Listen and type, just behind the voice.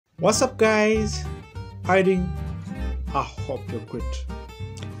What's up, guys? How you doing? I hope you're great.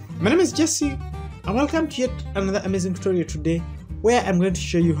 My name is Jesse, and welcome to yet another amazing tutorial today, where I'm going to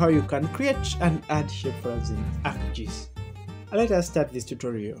show you how you can create and add shapefiles in ArcGIS. Let us start this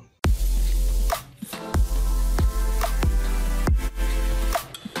tutorial.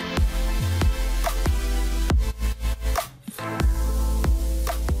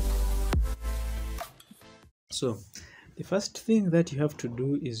 So, the first thing that you have to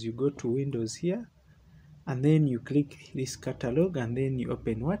do is you go to Windows here, and then you click this catalog, and then you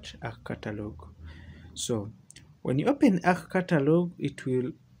open what? Arc catalog. So when you open Arc catalog, it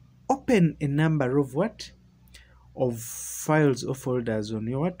will open a number of what? Of files or folders on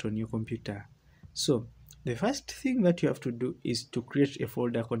your what? On your computer. So the first thing that you have to do is to create a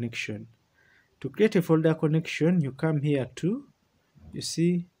folder connection. To create a folder connection, you come here to, you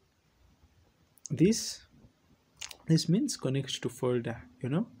see this means connect to folder,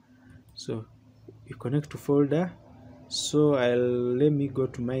 so you connect to folder. So let me go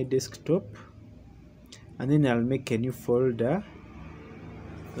to my desktop, and then I'll make a new folder,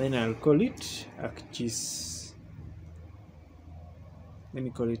 then I'll call it ArcGIS. Let me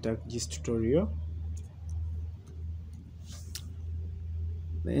call it ArcGIS tutorial.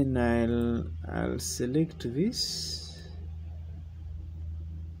 Then I'll select this.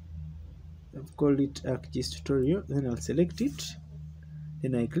 I've called it ArcGIS tutorial. Then I'll select it.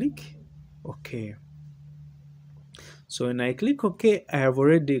 Then I click OK. So when I click OK, I have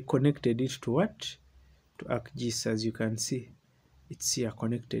already connected it to what? To ArcGIS. As you can see, it's here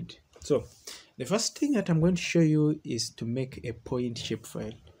connected. So the first thing that I'm going to show you is to make a point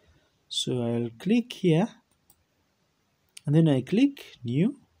shapefile. So I'll click here, and then I click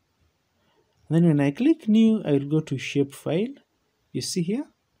new. And then when I click new, I will go to shapefile. You see here,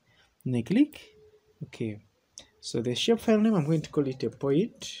 and I click OK. So the shapefile name, I'm going to call it a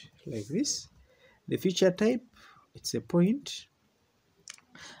point, like this. The feature type, it's a point.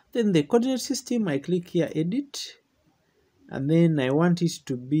 Then the coordinate system, I click here, edit, and then I want it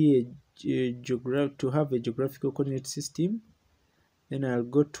to be to have a geographical coordinate system. Then I'll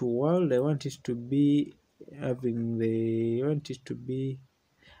go to world. I want it to be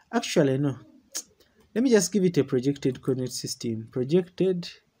actually no. Let me just give it a projected coordinate system. Projected.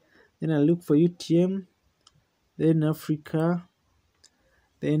 Then I'll look for UTM. Then Africa.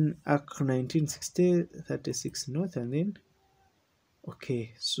 Then Arc 1960 36 North, and then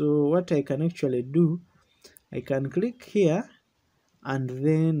okay. So what I can actually do, I can click here, and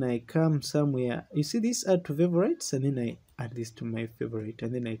then I come somewhere. You see this add to favorites, and then I add this to my favorite,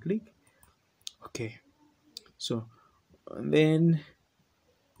 and then I click okay. So and then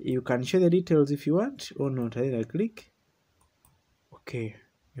you can share the details if you want or not. And then I click okay.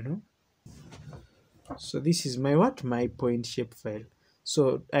 So this is my my point shapefile.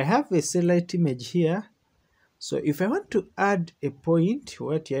 So I have a satellite image here. So if I want to add a point,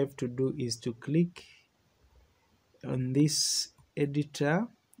 what you have to do is to click on this editor.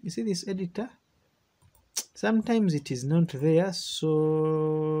 You see this editor? Sometimes it is not there,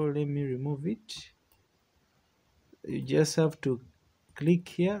 so let me remove it. You just have to click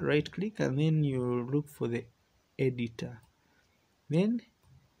here, right click, and then you look for the editor. Then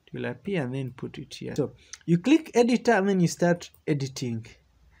it will appear, and then put it here. So you click editor, and then you start editing.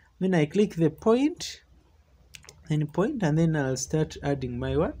 Then I click the point, then point, and then I'll start adding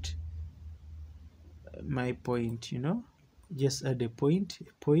my what? My point, just add a point,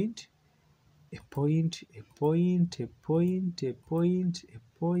 a point, a point, a point, a point, a point, a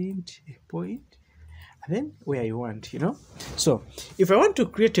point, a point, and then where you want, So if I want to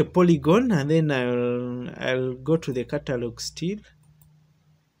create a polygon, and then I'll go to the catalog still,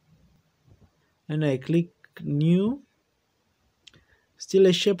 and I click new, still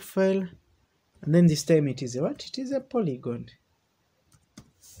a shapefile, and then this time it is a what? It is a polygon.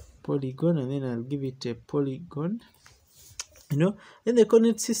 Polygon, and then I'll give it a polygon. Then the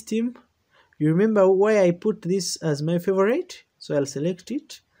coordinate system, you remember why I put this as my favorite, so I'll select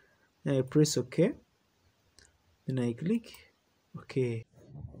it, then I press OK, then I click OK.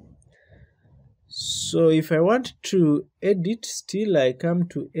 So if I want to edit, still I come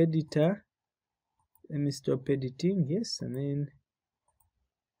to editor, let me stop editing, yes, and then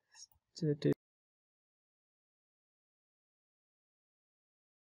start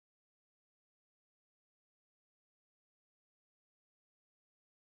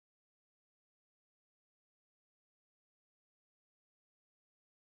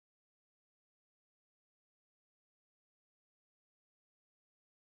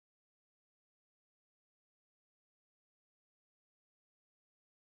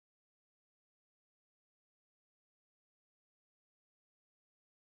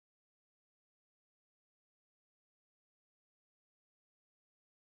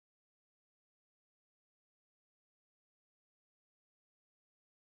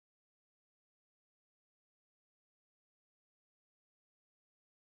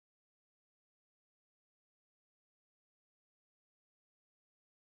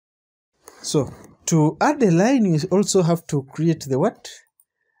So to add a line, you also have to create the what?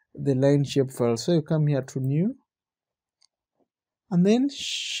 The line shapefile. So you come here to new, and then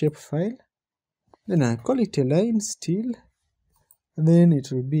shapefile. Then I call it a line still, and then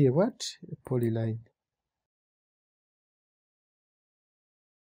it will be a what? A polyline.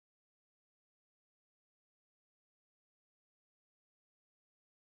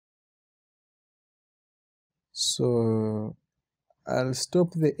 So I'll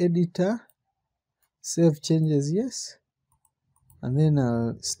stop the editor, save changes, yes, and then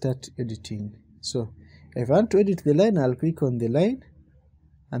I'll start editing. So if I want to edit the line, I'll click on the line,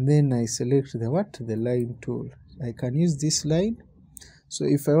 and then I select the what? The line tool. I can use this line. So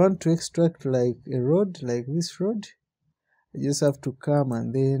if I want to extract like a road, like this road, I just have to come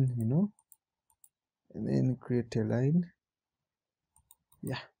and then, you know, and then create a line.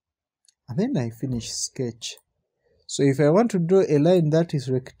 Yeah. And then I finish sketch. So if I want to draw a line that is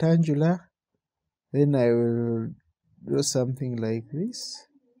rectangular, then I will draw something like this.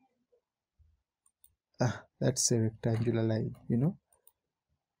 That's a rectangular line, you know.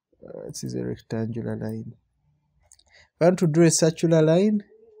 This is a rectangular line. If I want to draw a circular line,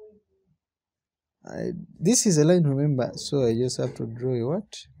 this is a line, remember, so I just have to draw a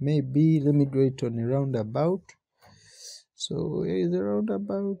what? Maybe let me draw it on a roundabout. So here is a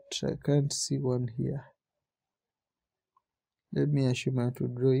roundabout. I can't see one here. Let me assume I have to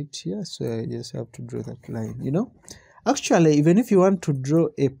draw it here, so I just have to draw that line, you know. Actually, even if you want to draw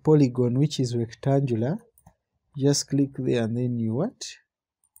a polygon which is rectangular, just click there and then you what?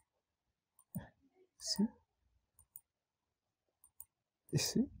 See? You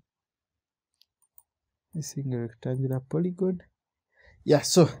see? This is a rectangular polygon. Yeah,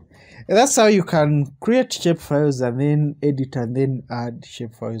 so that's how you can create shapefiles and then edit and then add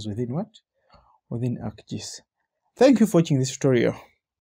shapefiles within what? Within ArcGIS. Thank you for watching this tutorial.